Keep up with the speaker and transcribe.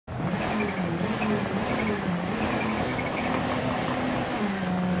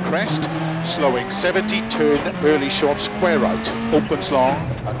crest, slowing 70, turn early short square right, opens long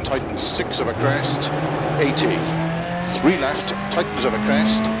and tightens 6 of a crest, 80, 3 left, tightens of a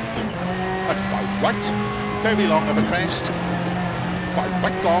crest, and 5 right, very long of a crest, 5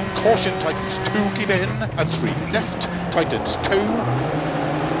 right long, caution, tightens 2, keep in, and 3 left, tightens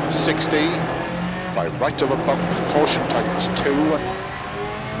 2, 60, 5 right of a bump, caution, tightens 2,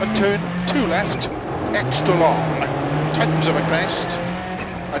 and turn 2 left, extra long, tightens of a crest,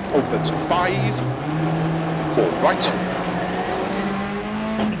 and opens 5, 4 right,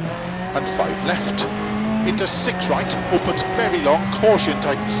 and 5 left, into 6 right, opens very long, caution,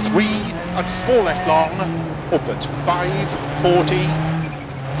 tightens 3, and 4 left long, opens 5, 40,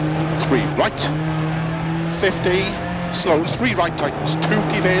 3 right, 50, slow 3 right, tightens 2,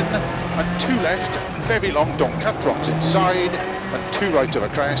 keep in, and 2 left, very long, don't cut, rocks inside, and 2 right of a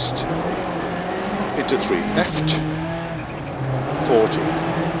crest, into 3 left, 40.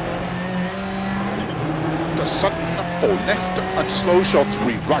 The sudden 4 left and slow shot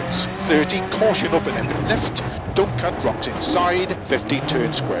 3 right, 30, caution open end left, don't cut, rocks inside, 50,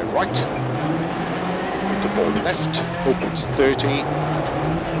 turn square right, into 4 left, opens 30,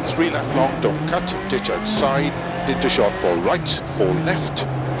 3 left long, don't cut, ditch outside, into short 4 right, 4 left,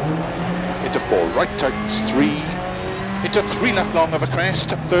 into 4 right, tightens 3, into 3 left long of a crest,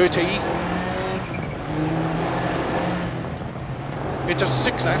 30, into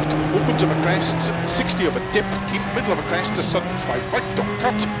 6 left, opens of a crest, 60 of a dip, keep middle of a crest, a sudden 5 right, don't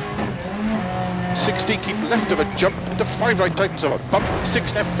cut, 60, keep left of a jump, into 5 right, tightens of a bump,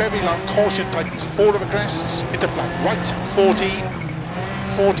 6 left, very long, caution, tightens 4 of a crests, into flat right, 40,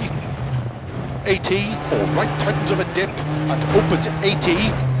 40, 80, 4 right, tightens of a dip, and opens 80,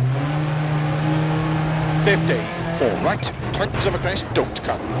 50, 4 right, tightens of a crest, don't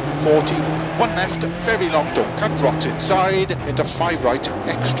cut, 40, 1 left, very long, don't cut, rocks inside, into 5 right,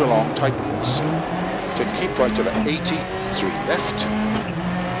 extra long, tightens, to keep right of 80, 3 left,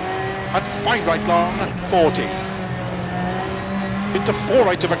 and 5 right long, 40, into 4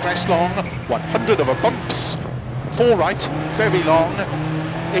 right of a crest long, 100 of a bumps, 4 right, very long,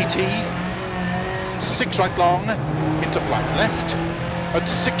 80, 6 right long, into flat left, and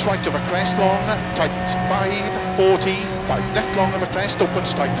 6 right of a crest long, tightens 5, 40, 5 left long of a crest,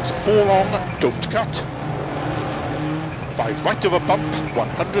 opens, tightens 4 long, don't cut, 5 right of a bump,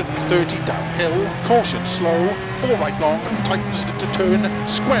 130 downhill, caution slow, 4 right long, tightens to turn,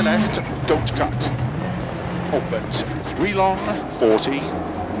 square left, don't cut, opens 3 long, 40,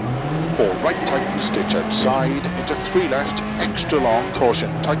 4 right, tightens, ditch outside, into 3 left, extra long,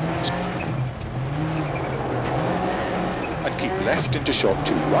 caution, tightens, and keep left into short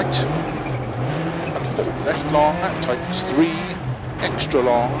 2 right, and 4 left long, tightens 3, extra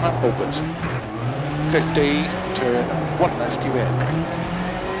long, opens 50, turn 1 left, you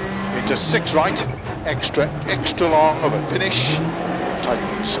in, into 6 right, extra long of a finish,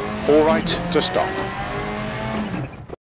 tightens 4 right to stop.